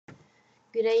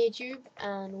Good day YouTube,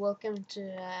 and welcome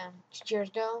to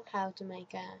tutorial how to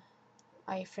make a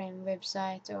iFrame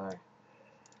website or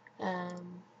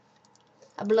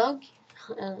a blog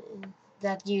uh,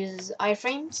 that uses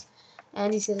iFrames.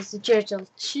 And this is tutorial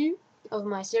 2 of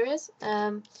my series.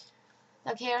 Like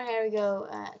here we go.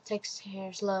 Text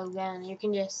here slow, and you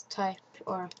can just type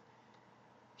or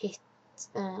hit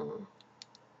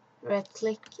right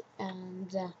click,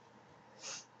 and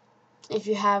if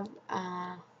you have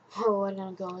we're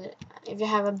gonna go with it. If you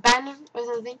have a banner or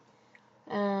something,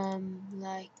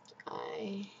 like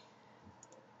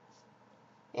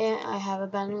I have a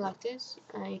banner like this.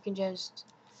 You can just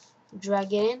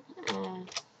drag it in,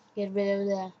 get rid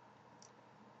of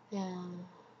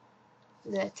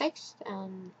the text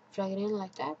and drag it in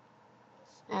like that.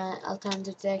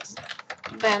 Alternative text,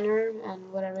 banner, and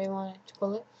whatever you want to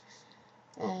call it.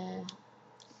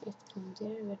 It comes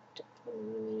there, but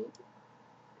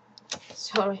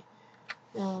sorry.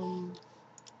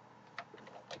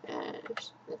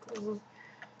 Oops,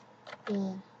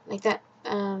 like that.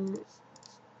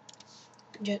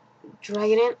 Just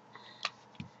drag it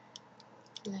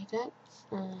in like that.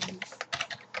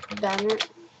 Banner,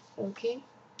 okay.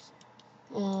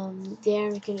 There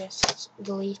we can just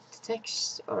delete the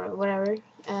text or whatever.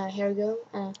 Here we go.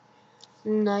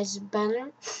 Nice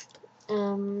banner.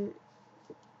 You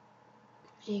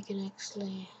can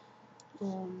actually,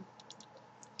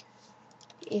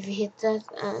 if you hit that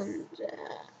and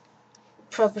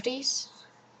properties,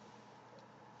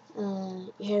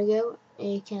 here we go.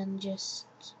 You can just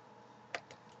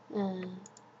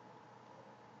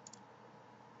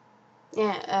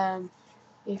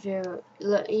if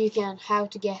you can how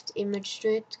to get image to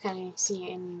it, can you see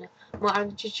in my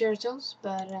other tutorials,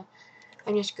 but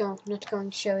I'm just not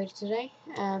going to show it today.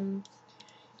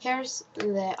 Here's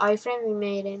the iFrame we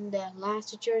made in the last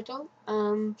tutorial.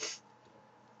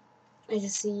 As you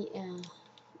see,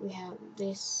 we have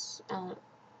this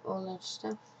all that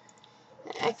stuff.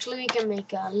 Actually, we can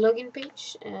make a login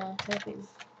page. Typing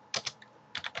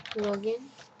login.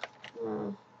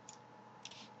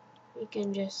 We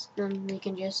can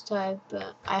just type.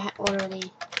 I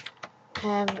already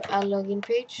have a login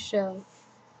page, so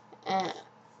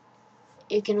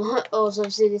you can also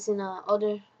see this in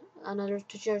another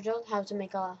tutorial, how to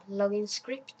make a login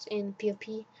script in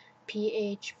PHP,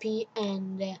 PHP,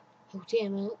 and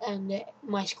HTML and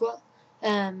MySQL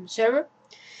server.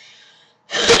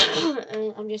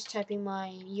 I'm just typing my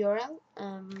URL.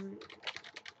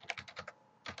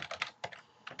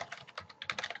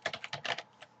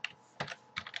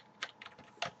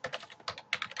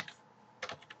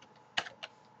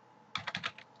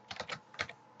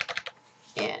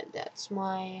 Yeah, that's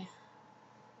my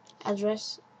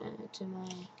address to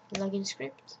my login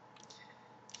script.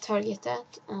 Target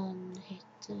that and hit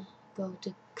go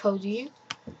to code view.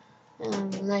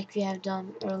 Like we have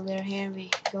done earlier here, we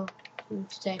go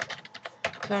to type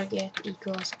target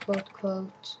equals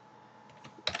quote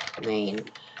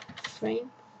main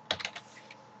frame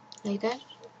like that.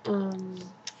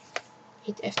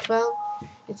 Hit F12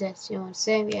 if that's you want to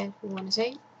save. Yeah, we want to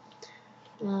save.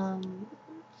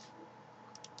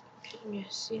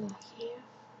 Just see like here.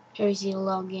 Here you see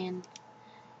login.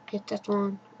 Hit that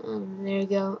one, and there you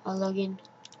go, a login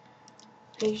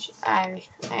page. I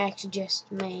actually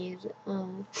just made.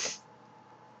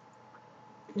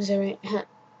 Sorry,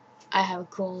 I have a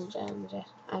cold and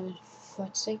I'm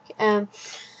quite sick. I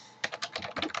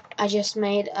just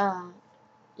made a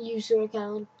user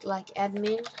account like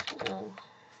admin.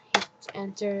 Hit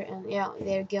enter, and yeah,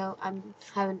 there you go. I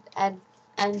haven't added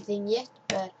anything yet,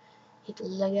 but hit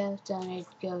logout and it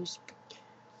goes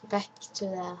back to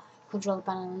the control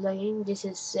panel login. This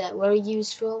is very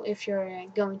useful if you're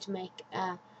going to make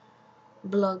a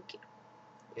blogging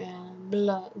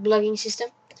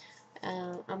system.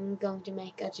 I'm going to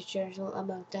make a tutorial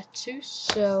about that too,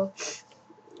 so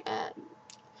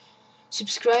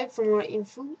subscribe for more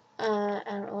info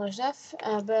and all that stuff.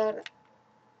 But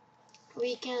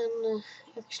we can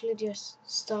actually just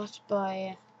start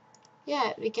by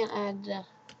we can add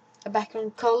a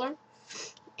background color.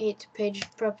 Hit page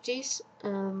properties,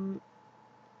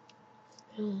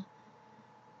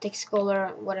 text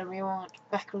color, whatever you want,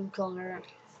 background color.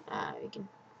 We can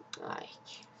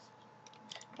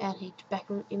and hit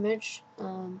background image.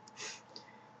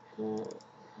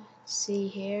 See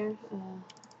here.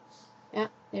 Yeah,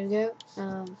 there we go.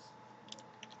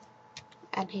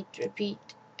 And hit repeat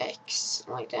X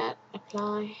like that.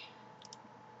 Apply.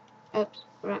 Oops,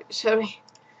 right, sorry.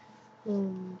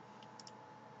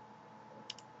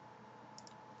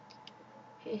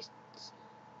 Hit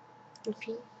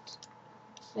repeat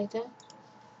like that.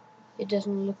 It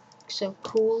doesn't look so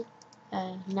cool.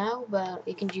 now, but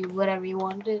you can do whatever you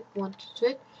want to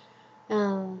it.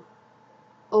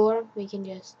 Or we can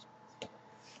just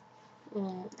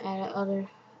add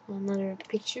another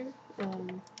picture,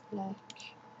 like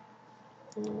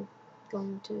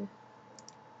going to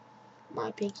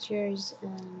my pictures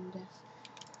and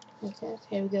like that.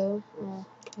 Here we go.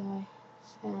 Apply.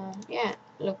 Yeah,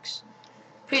 looks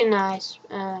pretty nice.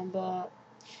 But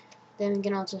then we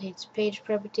can also hit page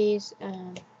properties,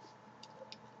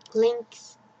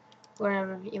 links,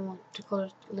 wherever you want to call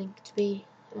it link to be,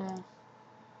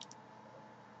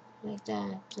 like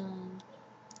that.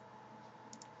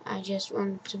 I just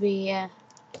want to be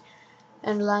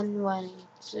underlined when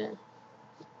it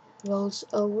rolls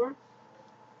over.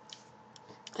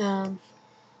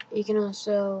 You can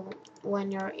also,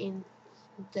 when you're in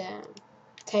the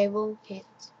table, hit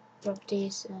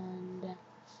properties and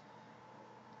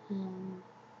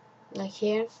like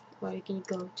here, or you can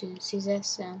go to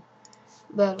CSS,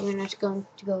 but we're not going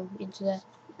to go into that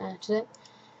today.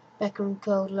 Background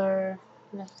color,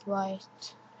 like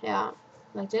white, yeah,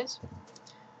 like this.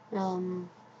 We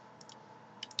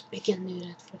can do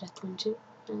that for that one too,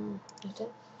 like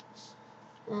that.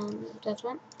 That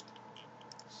one.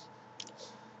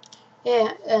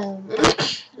 Yeah,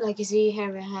 like you see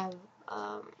here we have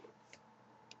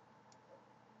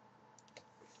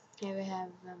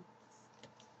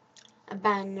a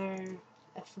banner,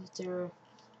 a footer,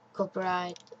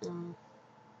 copyright.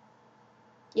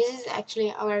 This is actually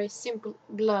a very simple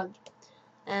blog,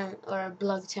 or a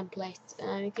blog template.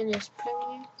 You can just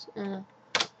preview it.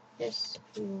 Yes,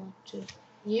 we want to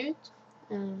view it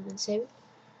and save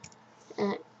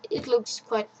it. It looks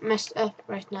quite messed up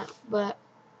right now, but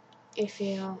if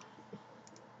you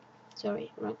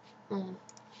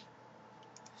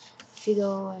if you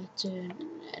go to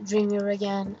Dreamweaver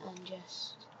again and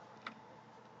just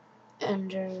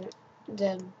under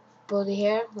the body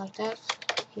here like that,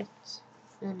 hit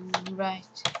and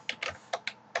right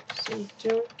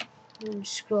center and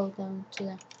scroll down to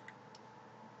the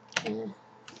and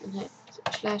hit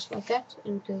slash like that,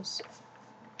 and it goes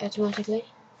automatically.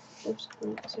 Oops,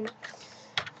 sorry.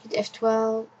 Hit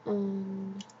F12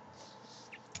 and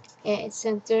yeah, it's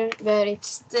center, but it's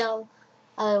still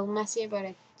a little messy.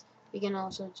 But we can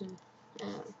also do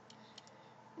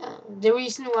the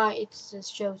reason why it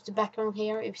shows the background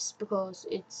here is because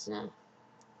it's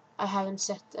I haven't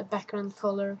set a background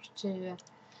color to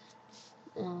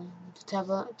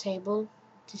the table.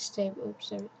 This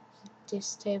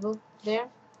table there.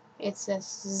 It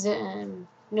says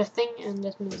nothing, and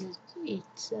that means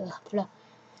it's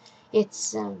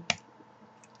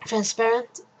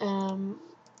transparent.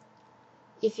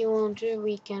 If you want to,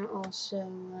 we can also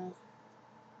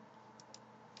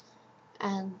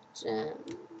add.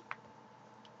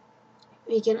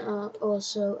 We can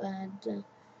also add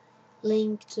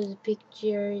link to the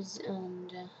pictures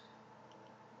and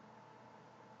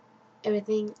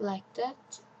everything like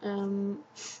that.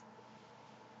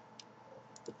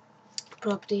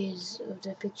 Properties of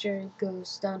the picture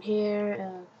goes down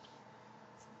here,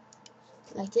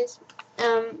 like this.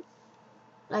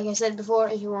 Like I said before,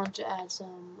 if you want to add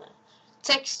some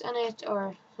text on it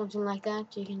or something like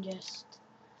that, you can just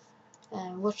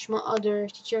watch my other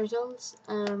tutorials.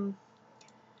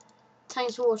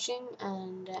 Thanks for watching,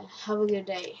 and have a good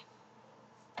day.